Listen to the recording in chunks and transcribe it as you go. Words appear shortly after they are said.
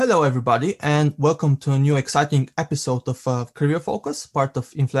Hello, everybody, and welcome to a new exciting episode of Career Focus, part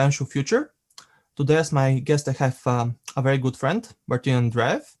of Influential Future. Today, as my guest, I have a very good friend, Martin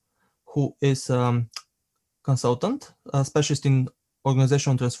Andreev, who is consultant, a specialist in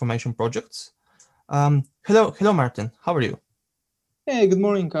organizational transformation projects. Hello, Martin. How are you? Hey, good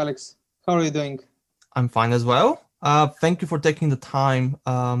morning, Alex. How are you doing? I'm fine as well. Thank you for taking the time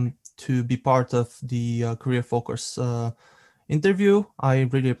to be part of the Career Focus interview. I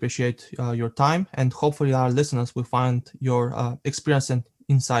really appreciate your time, and hopefully our listeners will find your experience and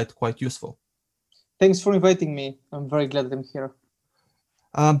insight quite useful. Thanks for inviting me. I'm very glad I'm here.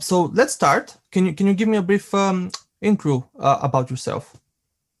 So let's start. Can you give me a brief intro about yourself?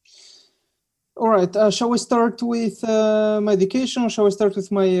 All right. Shall we start with my education? Shall we start with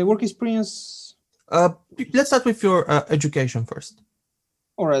my work experience? Let's start with your education first.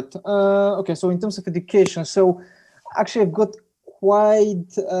 All right. Okay. So in terms of education, actually I've got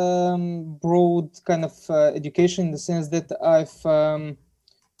quite broad kind of education in the sense that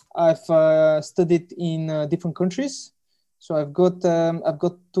I've studied in different countries. So I've got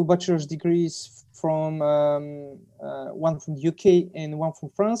two bachelor's degrees from one from the UK and one from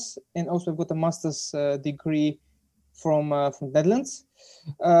France, and also I've got a master's degree from Netherlands.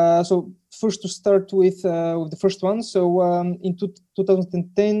 So first to start with the first one. So in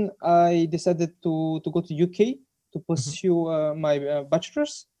 2010, I decided to go to UK to pursue my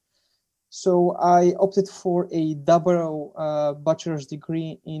bachelor's. So I opted for a double bachelor's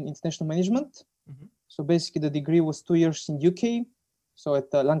degree in international management. So basically, the degree was 2 years in UK, so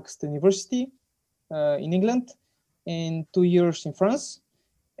at Lancaster University in England, and 2 years in France.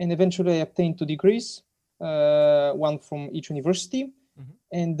 And eventually, I obtained two degrees, one from each university.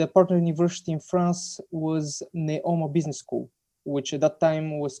 And the partner university in France was Neoma Business School, which at that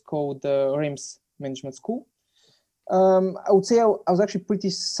time was called Reims Management School. I would say I was actually pretty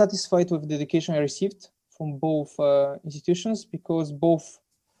satisfied with the education I received from both institutions, because both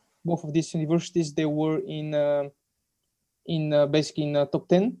of these universities, they were basically in top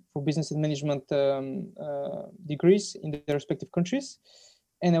 10 for business and management degrees in their respective countries,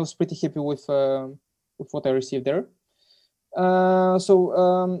 and I was pretty happy with what I received there.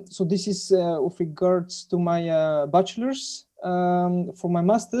 So this is with regards to my bachelor's. For my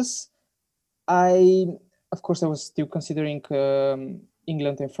master's, of course I was still considering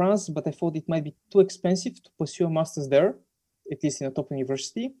England and France, but I thought it might be too expensive to pursue a master's there, at least in a top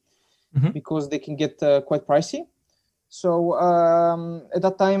university, because they can get quite pricey. So at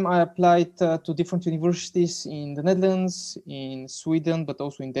that time, I applied to different universities in the Netherlands, in Sweden, but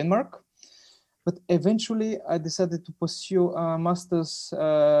also in Denmark. But eventually, I decided to pursue a master's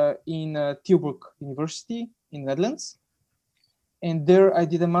in Tilburg University in the Netherlands. And there I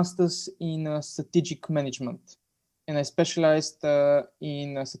did a master's in strategic management. And I specialized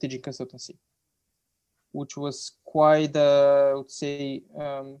in strategic consultancy, which was quite, I would say,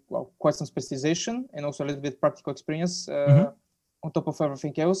 quite some specialization and also a little bit practical experience on top of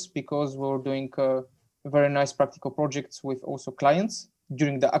everything else, because we were doing very nice practical projects with also clients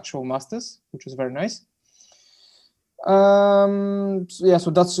during the actual masters, which was very nice. So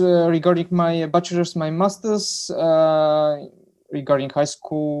that's regarding my bachelor's, my master's. Regarding high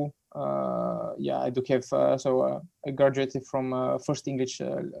school, I do have. I graduated from first English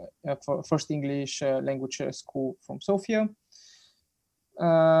language school from Sofia,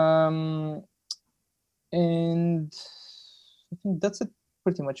 and I think that's it.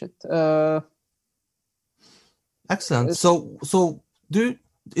 Pretty much it. Excellent. So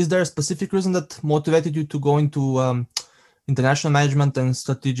is there a specific reason that motivated you to go into international management and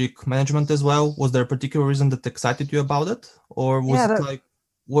strategic management as well? Was there a particular reason that excited you about it, or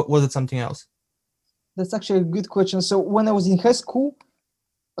was it something else? That's actually a good question. So when I was in high school,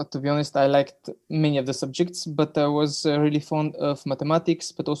 to be honest, I liked many of the subjects, but I was really fond of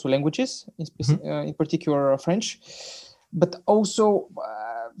mathematics, but also languages, in particular French. But also,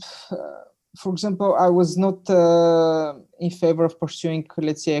 for example, I was not in favor of pursuing,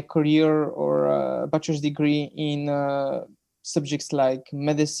 let's say, a career or a bachelor's degree in subjects like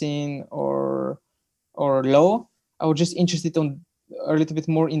medicine or law. I was just interested on a little bit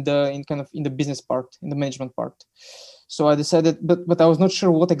more in the business part, in the management part. So I decided, but I was not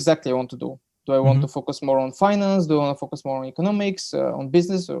sure what exactly I want to do. Do I want to focus more on finance? Do I want to focus more on economics, on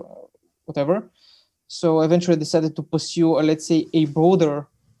business, or whatever? So eventually I decided to pursue, let's say, a broader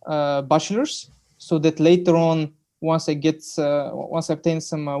bachelor's, so that later on, once I obtain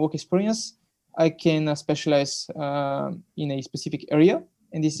some work experience, I can specialize in a specific area.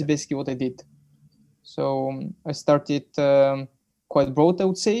 And this is basically what I did. So I started quite broad, I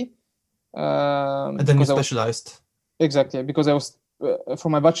would say. And then you specialized. Exactly, because I was for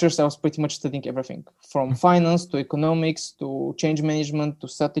my bachelor's, I was pretty much studying everything from finance to economics to change management to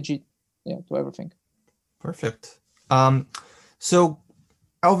strategy, to everything. Perfect. So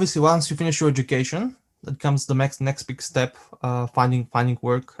obviously, once you finish your education, that comes the next big step, finding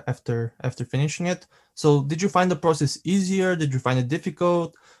work after finishing it. So did you find the process easier? Did you find it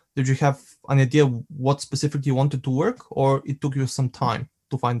difficult? Did you have an idea what specifically you wanted to work, or it took you some time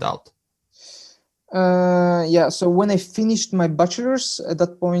to find out? So when I finished my bachelor's, at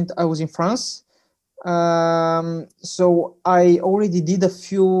that point I was in France. So I already did a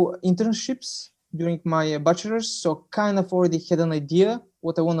few internships during my bachelor's, so kind of already had an idea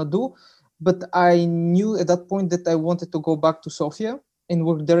what I want to do. But I knew at that point that I wanted to go back to Sofia and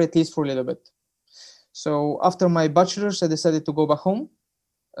work there at least for a little bit. So after my bachelor's, I decided to go back home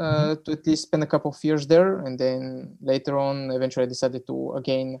to at least spend a couple of years there. And then later on, eventually I decided to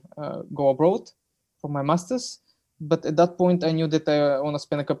again go abroad for my master's. But at that point, I knew that I want to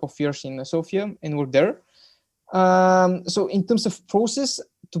spend a couple of years in Sofia and work there. So in terms of process,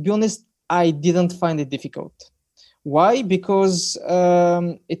 to be honest, I didn't find it difficult. Why? Because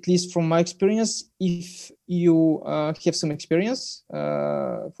at least from my experience, if you have some experience,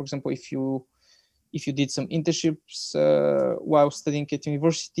 for example, if you did some internships while studying at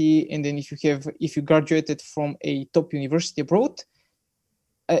university, and then if you graduated from a top university abroad,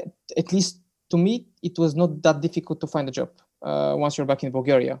 at least to me, it was not that difficult to find a job once you're back in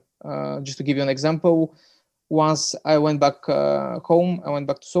Bulgaria. Just to give you an example, once I went back home, I went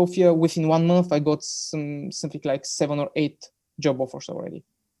back to Sofia. Within 1 month, I got something like 7 or 8 job offers already.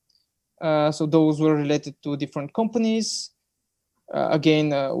 So those were related to different companies,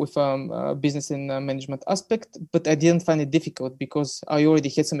 again with business and management aspect. But I didn't find it difficult because I already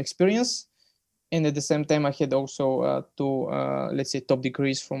had some experience, and at the same time, I had also two, let's say, top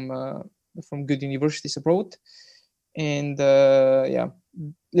degrees from good universities abroad. And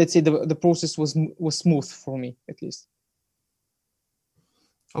let's say the process was smooth for me, at least.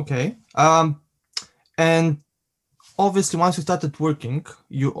 Okay. And obviously, once you started working,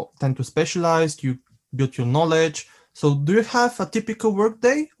 you tend to specialize, you build your knowledge. So do you have a typical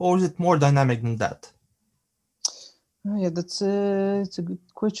workday, or is it more dynamic than that? It's a good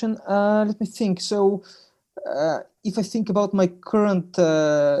question. Let me think. So if I think about my current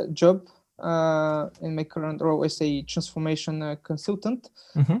job, in my current role as a transformation consultant,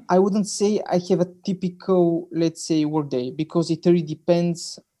 I wouldn't say I have a typical, let's say, workday, because it really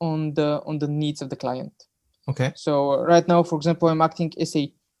depends on the needs of the client. Okay. So right now, for example, I'm acting as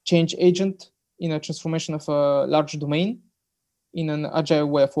a change agent in a transformation of a large domain in an agile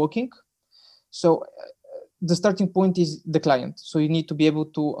way of working. So the starting point is the client. So you need to be able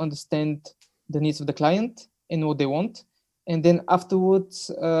to understand the needs of the client and what they want. And then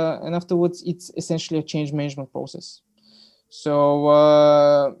afterwards, it's essentially a change management process.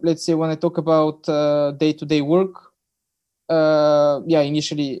 So let's say when I talk about day-to-day work,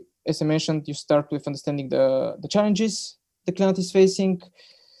 initially, as I mentioned, you start with understanding the challenges the client is facing,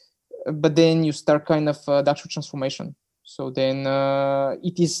 but then you start kind of the actual transformation. So then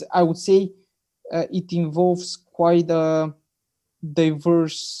it is, I would say, it involves quite a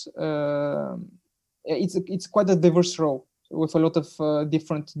diverse. It's quite a diverse role with a lot of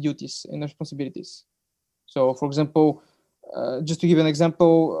different duties and responsibilities. So, for example, just to give an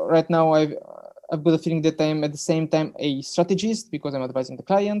example, right now I've got a feeling that I'm at the same time a strategist because I'm advising the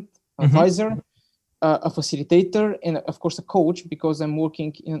client, an advisor, a facilitator, and of course a coach because I'm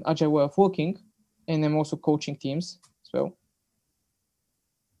working in an agile way of working, and I'm also coaching teams as well,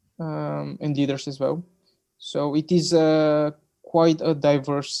 and leaders as well. So it is quite a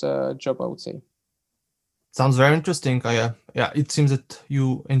diverse job, I would say. Sounds very interesting. It seems that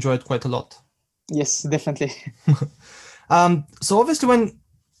you enjoy it quite a lot. Yes, definitely. So obviously, when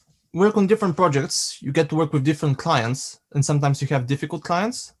you work on different projects, you get to work with different clients, and sometimes you have difficult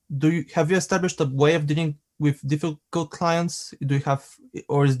clients. Have you established a way of dealing with difficult clients? Do you have,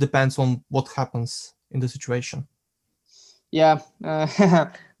 or it depends on what happens in the situation? Yeah,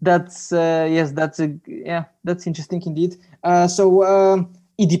 that's that's interesting indeed.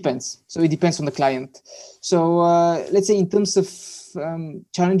 It depends. So it depends on the client. So let's say in terms of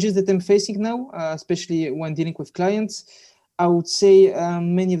challenges that I'm facing now, especially when dealing with clients, I would say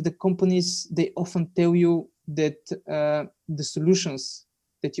many of the companies, they often tell you that the solutions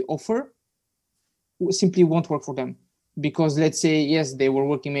that you offer simply won't work for them. Because let's say, yes, they were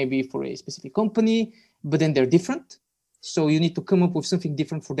working maybe for a specific company, but then they're different. So you need to come up with something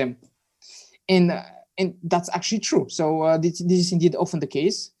different for them. And that's actually true. So this is indeed often the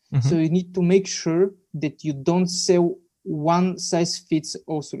case. So you need to make sure that you don't sell one size fits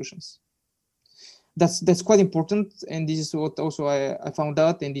all solutions. that's quite important, and this is what also I found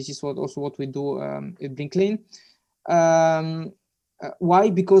out, and this is what we do at Brinklane. Why?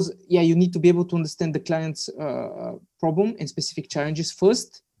 Because you need to be able to understand the client's problem and specific challenges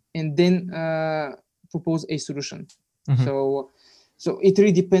first, and then propose a solution. So it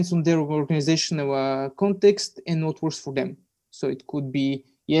really depends on their organizational context and what works for them. So it could be,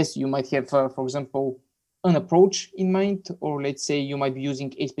 yes, you might have, for example, an approach in mind, or let's say you might be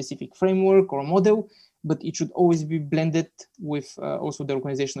using a specific framework or a model, but it should always be blended with also the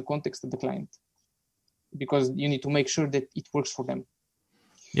organizational context of the client, because you need to make sure that it works for them.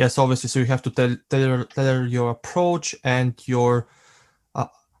 Yes, obviously. So you have to tailor your approach and your,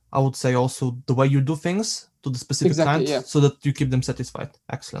 I would say also the way you do things to the specific client, so that you keep them satisfied.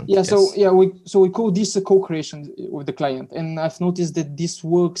 Excellent. Yeah. Yes. So we call this a co-creation with the client, and I've noticed that this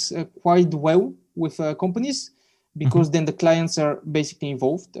works quite well with companies, because then the clients are basically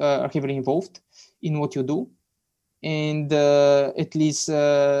involved, are heavily involved in what you do, and at least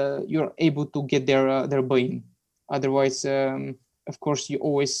you're able to get their buy-in. Otherwise, of course, you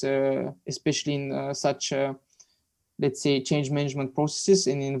always, especially in such let's say change management processes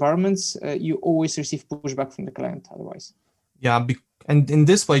and environments, you always receive pushback from the client otherwise. Yeah, and in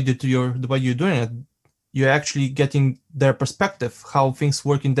this way, the way you're doing it, you're actually getting their perspective, how things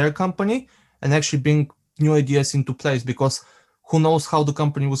work in their company, and actually bring new ideas into place, because who knows how the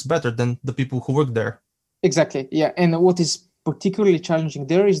company was better than the people who work there. Exactly. Yeah. And what is particularly challenging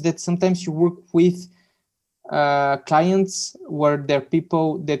there is that sometimes you work with clients where they're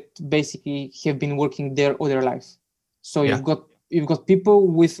people that basically have been working there all their life. So you've got people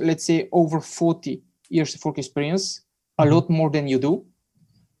with, let's say, over 40 years of work experience, a lot more than you do,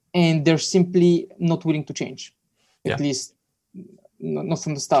 and they're simply not willing to change, at least not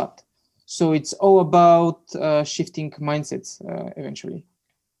from the start. So it's all about shifting mindsets eventually.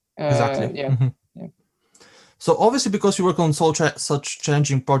 Exactly. Yeah. So obviously, because you work on such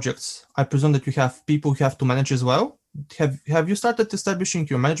challenging projects, I presume that you have people you have to manage as well. Have you started establishing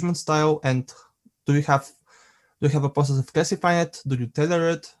your management style, and do you have a process of classifying it? Do you tailor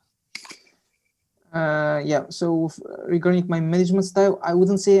it? So regarding my management style, I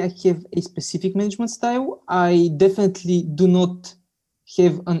wouldn't say I have a specific management style. I definitely do not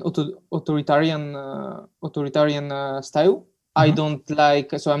have an authoritarian style. I don't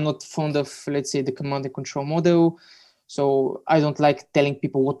like, so I'm not fond of, let's say, the command and control model. So I don't like telling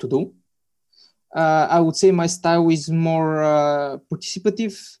people what to do. I would say my style is more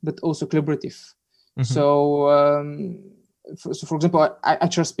participative, but also collaborative. So, for example, I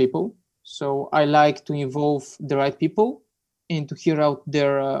trust people. So I like to involve the right people and to hear out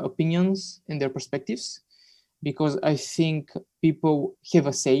their opinions and their perspectives, because I think people have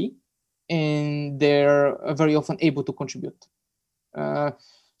a say and they're very often able to contribute.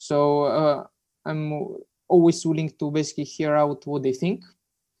 So I'm always willing to basically hear out what they think,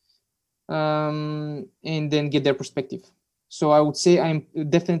 and then get their perspective. So I would say I'm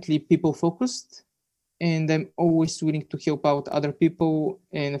definitely people focused, and I'm always willing to help out other people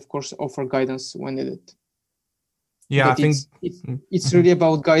and, of course, offer guidance when needed. Yeah, but I think it's really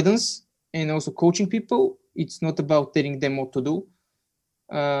about guidance and also coaching people. It's not about telling them what to do.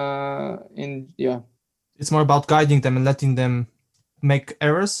 It's more about guiding them and letting them make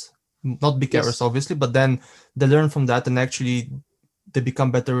errors, not big errors, obviously, but then they learn from that and actually they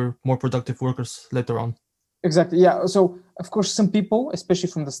become better, more productive workers later on. Exactly. Yeah. So, of course, some people, especially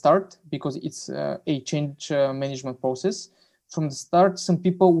from the start, because it's a change management process, from the start, some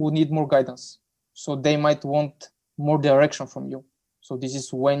people will need more guidance. So they might want more direction from you. So this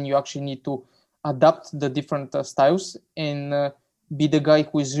is when you actually need to adapt the different styles and be the guy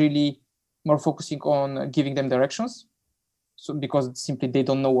who is really more focusing on giving them directions. So because simply they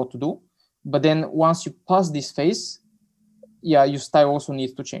don't know what to do. But then once you pass this phase, your style also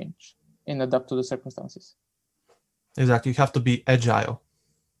needs to change and adapt to the circumstances. Exactly. You have to be agile.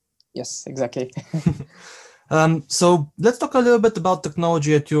 Yes, exactly. So let's talk a little bit about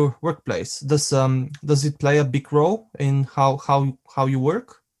technology at your workplace. Does it play a big role in how you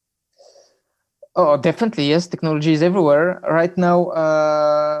work? Oh, definitely, yes. Technology is everywhere. Right now,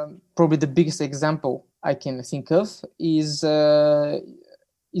 probably the biggest example I can think of is the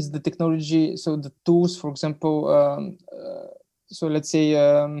technology. So the tools, for example, so let's say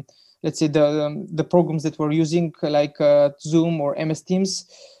the programs that we're using, like Zoom or MS Teams,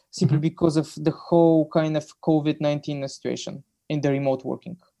 simply because of the whole kind of COVID-19 situation in the remote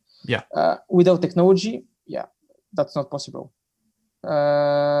working. Yeah. Without technology, that's not possible.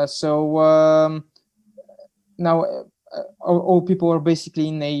 Now all people are basically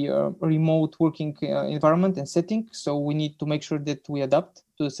in a remote working environment and setting. So we need to make sure that we adapt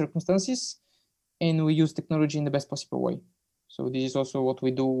to the circumstances. and we use technology in the best possible way. So this is also what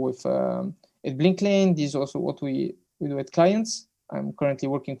we do with at Blinklane. This is also what we do at clients. I'm currently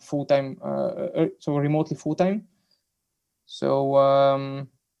working full-time, so remotely full-time. So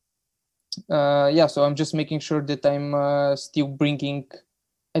so I'm just making sure that I'm still bringing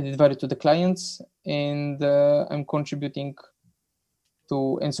added value to the clients, and I'm contributing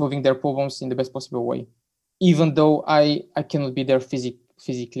to and solving their problems in the best possible way, even though I cannot be there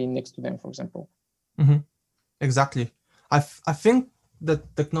physically next to them, for example. Mm-hmm. Exactly. I think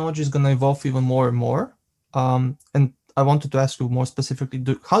that technology is going to evolve even more and more. And I wanted to ask you more specifically,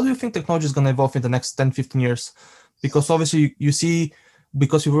 how do you think technology is going to evolve in the next 10, 15 years? Because obviously you see,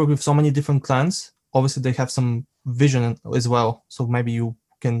 because you work with so many different clients, obviously they have some vision as well. So maybe you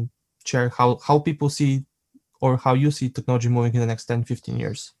can share how people see or how you see technology moving in the next 10, 15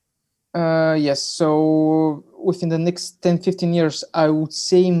 years. Yes. So within the next 10, 15 years, I would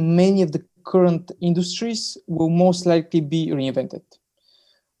say many of the current industries will most likely be reinvented.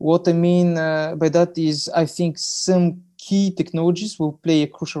 What I mean by that is I think some key technologies will play a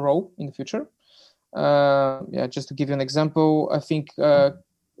crucial role in the future. Just to give you an example, I think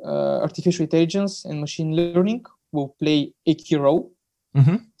artificial intelligence and machine learning will play a key role.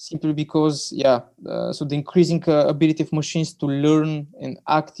 Mm-hmm. Simply because, so the increasing ability of machines to learn and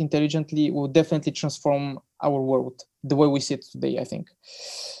act intelligently will definitely transform our world, the way we see it today, I think.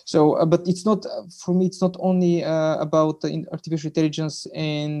 So, but it's not, for me, it's not only about artificial intelligence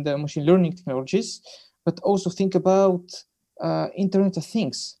and machine learning technologies, but also think about Internet of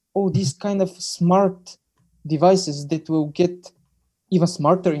Things, all these kind of smart devices that will get even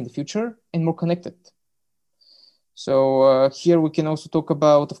smarter in the future and more connected. So here we can also talk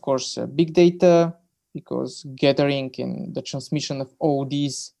about, of course, big data, because gathering and the transmission of all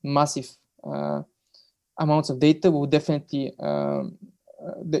these massive amounts of data will definitely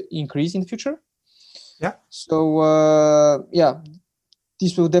increase in the future. Yeah. So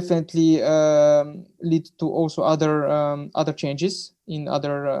this will definitely lead to also other changes in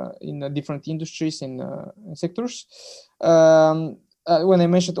different industries and sectors. When I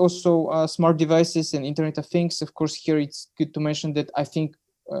mentioned also smart devices and Internet of Things, of course, here it's good to mention that I think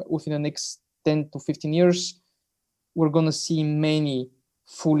within the next 10 to 15 years, we're going to see many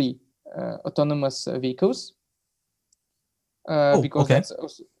fully autonomous vehicles. Because okay.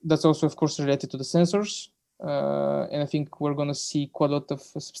 That's also, of course, related to the sensors. And I think we're going to see quite a lot of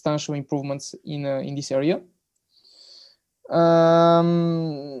substantial improvements in this area.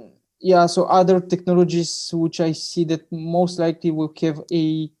 So other technologies which I see that most likely will have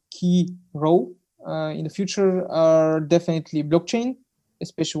a key role in the future are definitely blockchain,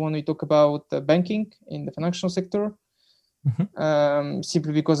 especially when we talk about banking in the financial sector. Mm-hmm.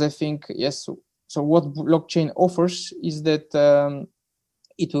 Simply because I think, yes, so what blockchain offers is that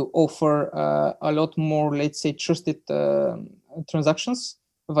it will offer a lot more, let's say, trusted transactions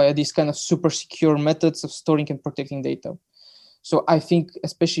via these kind of super secure methods of storing and protecting data. So I think,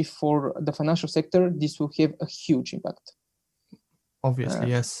 especially for the financial sector, this will have a huge impact.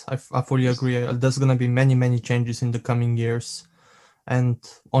 Obviously, yes, I fully agree. There's going to be many, many changes in the coming years, and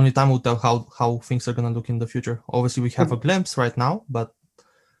only time will tell how things are going to look in the future. Obviously, we have a glimpse right now, but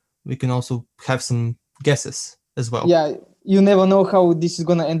we can also have some guesses as well. Yeah, you never know how this is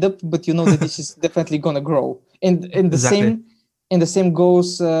going to end up, but you know that this is definitely going to grow. And the same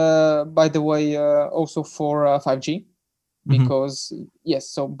goes, by the way, also for 5G. Because yes,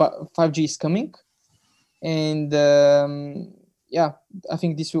 so but 5G is coming, and I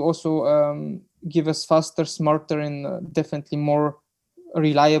think this will also give us faster, smarter, and definitely more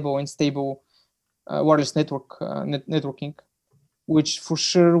reliable and stable wireless networking, which for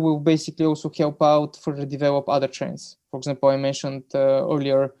sure will basically also help out further develop other trends. For example, I mentioned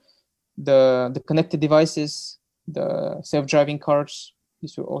earlier the connected devices, the self-driving cars.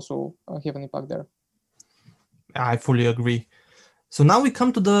 This will also have an impact there. I fully agree. So now we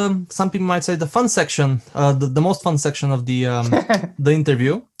come to some people might say the fun section, the most fun section of the the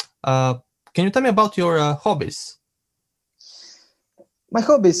interview. Can you tell me about your hobbies? My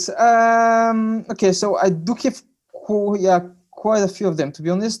hobbies. Okay, so I do have quite a few of them, to be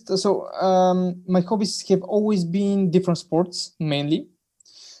honest. So my hobbies have always been different sports, mainly.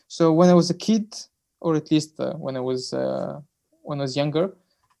 So when I was a kid, or at least when I was younger,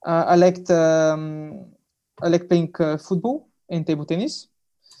 I liked playing football and table tennis.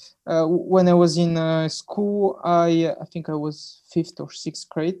 When I was in school, I think I was 5th or 6th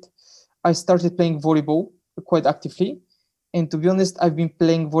grade, I started playing volleyball quite actively. And to be honest, I've been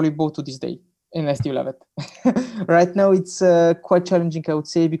playing volleyball to this day, and I still love it. Right now, it's quite challenging, I would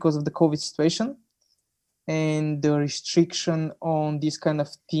say, because of the COVID situation. and the restriction on this kind of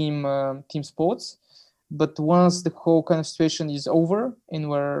team sports. But once the whole kind of situation is over and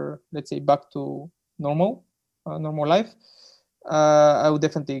we're, let's say, back to normal life, I would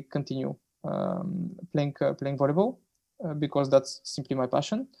definitely continue playing volleyball because that's simply my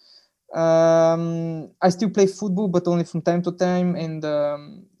passion. I still play football, but only from time to time. And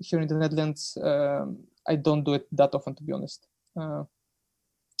here in the Netherlands, I don't do it that often, to be honest.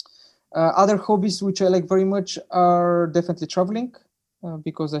 Other hobbies which I like very much are definitely traveling,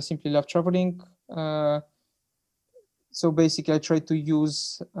 because I simply love traveling. So basically, I try to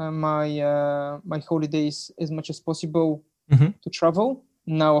use my holidays as much as possible to travel.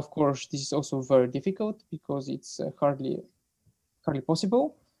 Now, of course, this is also very difficult because it's hardly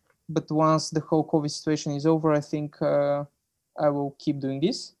possible. But once the whole COVID situation is over, I think I will keep doing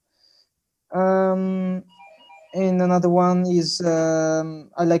this. And another one is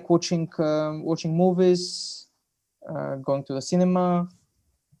I like watching movies, going to the cinema.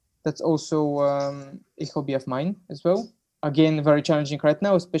 That's also a hobby of mine as well. Again, very challenging right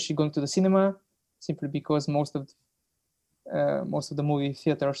now, especially going to the cinema, simply because most of the movie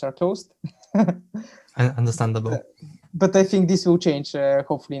theaters are closed. Understandable. But I think this will change,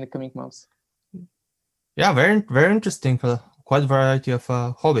 hopefully, in the coming months. Yeah, very very interesting. Quite a variety of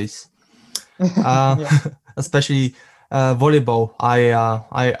hobbies. Especially volleyball.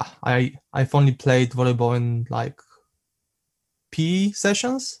 I've only played volleyball in like PE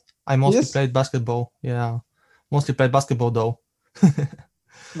sessions. I mostly played basketball. Yeah, mostly played basketball though.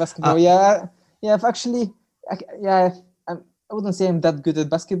 Basketball, yeah. I've actually, I wouldn't say I'm that good at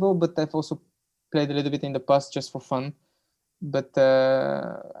basketball, but I've also played a little bit in the past just for fun. But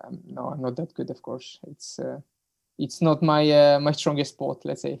no, I'm not that good, of course. It's not my strongest sport,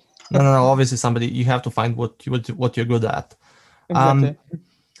 let's say. No. Obviously, you have to find what you're good at. Exactly.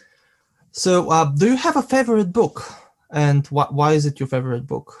 So, do you have a favorite book, and why is it your favorite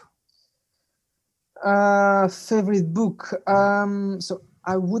book? Favorite book. So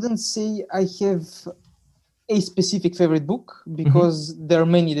I wouldn't say I have a specific favorite book because there are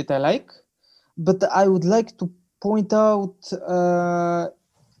many that I like, but I would like to point out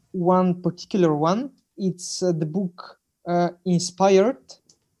one particular one. It's the book Inspired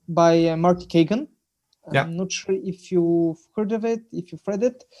by Marty Kagan. Yeah. I'm not sure if you've heard of it, if you've read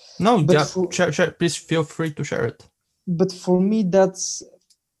it. No, share, please feel free to share it. But for me, that's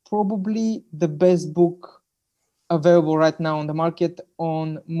probably the best book available right now on the market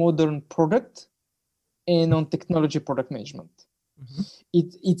on modern product and on technology product management.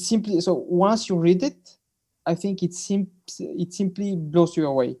 It simply, so once you read it, I think it simply blows you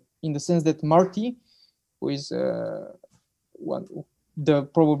away, in the sense that Marty, who is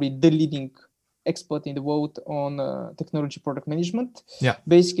probably the leading expert in the world on technology product management,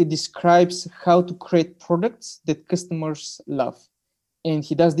 basically describes how to create products that customers love. And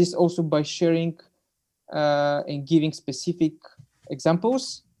he does this also by sharing and giving specific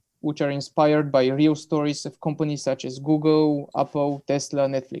examples which are inspired by real stories of companies such as Google, Apple, Tesla,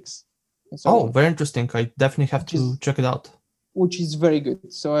 Netflix. And so very interesting. I definitely have to check it out. Which is very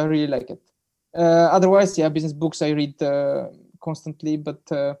good. So I really like it. Otherwise, business books I read constantly, but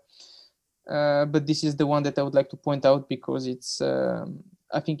this is the one that I would like to point out because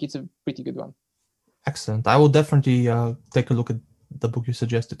I think it's a pretty good one. Excellent. I will definitely take a look at the book you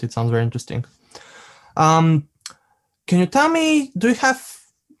suggested. It sounds very interesting. Can you tell me, do you have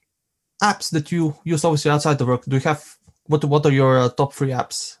apps that you use obviously outside of work? Do you have, what are your top 3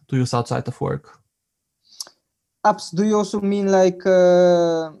 apps to use outside of work? Apps, do you also mean like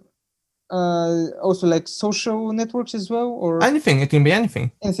also like social networks as well, or anything? It can be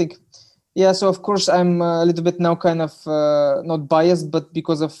anything. Anything. Yeah, so of course I'm a little bit now kind of not biased, but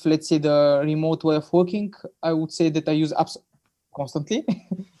because of, let's say, the remote way of working, I would say that I use apps constantly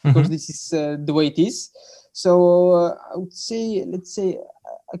because this is the way it is. So I would say, let's say,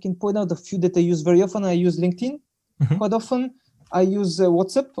 I can point out a few that I use very often. I use LinkedIn quite often. I use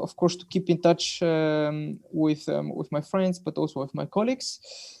WhatsApp, of course, to keep in touch with my friends, but also with my colleagues.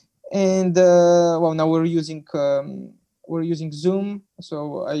 And now we're using Zoom,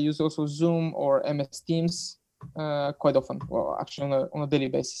 so I use also Zoom or MS Teams quite often. Well, actually on a daily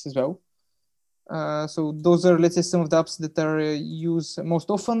basis as well. So those are, let's say, some of the apps that are used most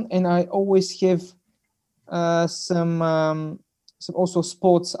often, and I always have some also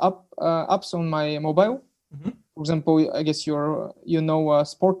sports apps on my mobile. For example, I guess sportal.bg,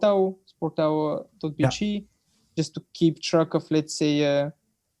 just to keep track of, let's say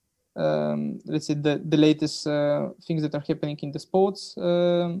the latest things that are happening in the sports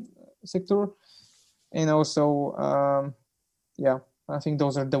sector. And also I think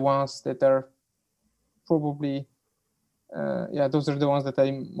those are the ones that are probably, those are the ones that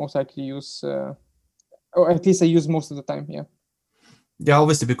I most likely use, or at least I use most of the time. Yeah. Yeah,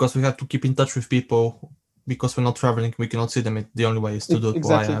 obviously, because we have to keep in touch with people because we're not traveling, we cannot see them. The only way is to do it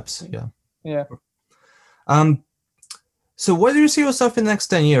via Exactly. apps. Yeah. Yeah. Um. So, where do you see yourself in the next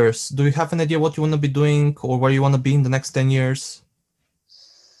 10 years? Do you have an idea what you want to be doing or where you want to be in the next 10 years?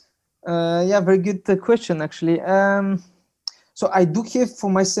 Yeah, very good question, actually. So I do have for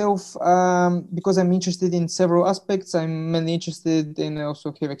myself, because I'm interested in several aspects. I'm mainly interested in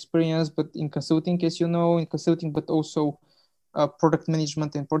also have experience, but in consulting, as you know, in consulting, but also product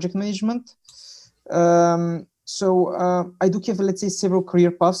management and project management. I do have, let's say, several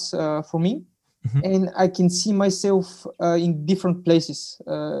career paths for me, and I can see myself in different places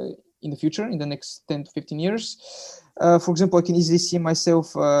in the future, in the next 10 to 15 years. For example, I can easily see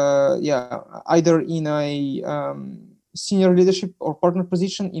myself, either in a senior leadership or partner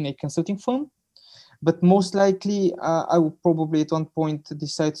position in a consulting firm. But most likely, I will probably at one point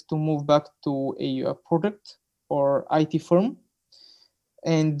decide to move back to a product or IT firm.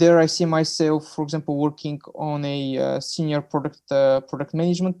 And there I see myself, for example, working on a senior product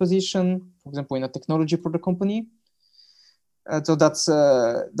management position, for example, in a technology product company. So that's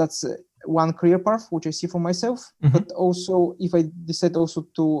one career path which I see for myself. But also, if I decide also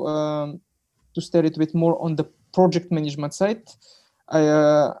to stay a little bit more on the project management side,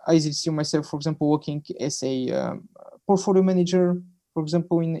 I easily see myself, for example, working as a portfolio manager, for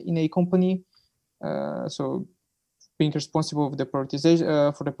example, in a company. So being responsible for the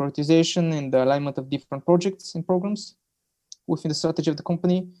prioritization and the alignment of different projects and programs within the strategy of the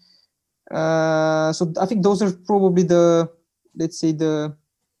company. So I think those are probably let's say the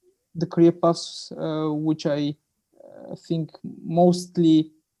career paths which I think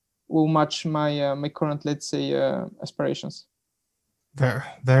mostly will match my current, let's say, aspirations. Very,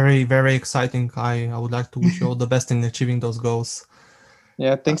 very, very exciting. I would like to wish you all the best in achieving those goals.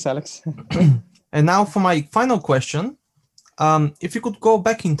 Yeah, thanks, Alex. And now for my final question. If you could go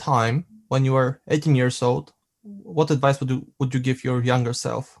back in time when you were 18 years old, what advice would you give your younger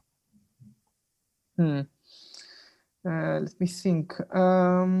self? Let me think.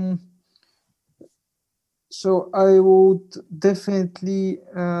 So I would definitely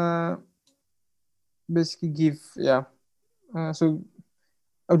basically give, so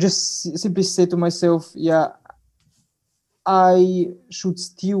I'll just simply say to myself, I should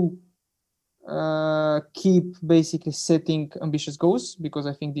still keep basically setting ambitious goals, because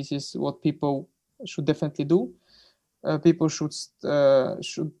I think this is what people should definitely do. People should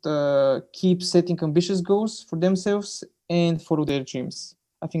keep setting ambitious goals for themselves and follow their dreams.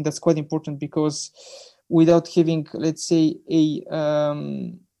 I think that's quite important, because without having, let's say, a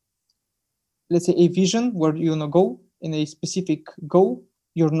vision where you want to go in a specific goal,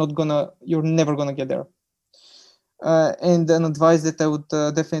 you're never gonna get there. And an advice that I would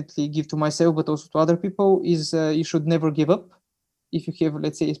definitely give to myself, but also to other people, is you should never give up. If you have,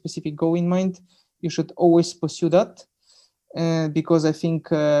 let's say, a specific goal in mind, you should always pursue that, because I think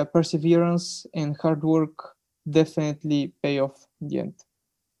perseverance and hard work definitely pay off in the end.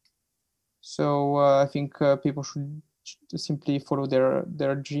 So I think people should simply follow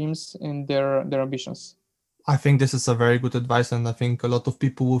their dreams and their ambitions. I think this is a very good advice, and I think a lot of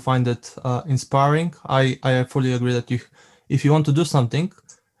people will find it inspiring. I fully agree that if you want to do something,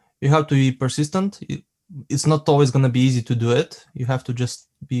 you have to be persistent. It's not always going to be easy to do it. You have to just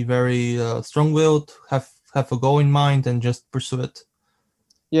be very strong-willed, have a goal in mind, and just pursue it.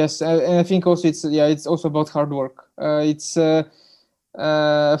 Yes, and I think also it's also about hard work.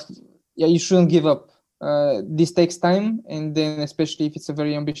 You shouldn't give up. This takes time, and then especially if it's a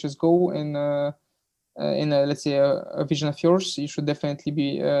very ambitious goal and let's say a vision of yours, you should definitely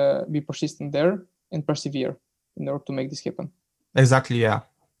be persistent there and persevere in order to make this happen. Exactly, yeah.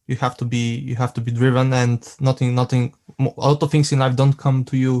 You have to be driven, and nothing. A lot of things in life don't come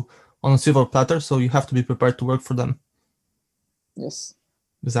to you on a silver platter, so you have to be prepared to work for them. Yes.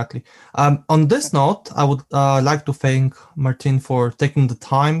 Exactly. On this note, I would like to thank Martin for taking the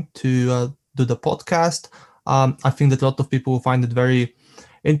time to do the podcast. I think that a lot of people will find it very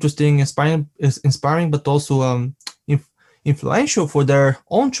interesting, inspiring, but also influential for their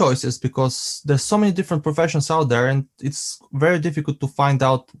own choices, because there's so many different professions out there, and it's very difficult to find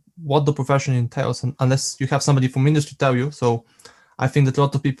out what the profession entails unless you have somebody from industry tell you. So I think that a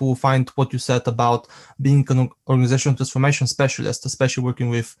lot of people will find what you said about being an organizational transformation specialist, especially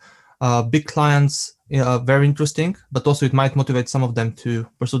working with big clients, very interesting, but also it might motivate some of them to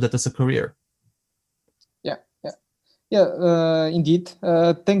pursue that as a career. Indeed.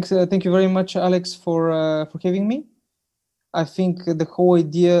 Thank you very much, Alex, for having me. I think the whole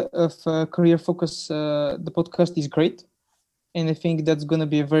idea of career focus, the podcast is great, and I think that's going to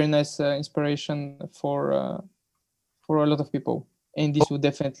be a very nice inspiration for a lot of people, and this will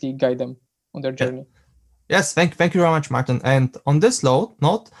definitely guide them on their Yeah. journey. Yes, thank you very much, Martin. And on this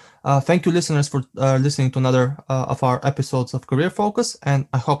note, thank you, listeners, for listening to another of our episodes of Career Focus, and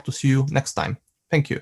I hope to see you next time. Thank you.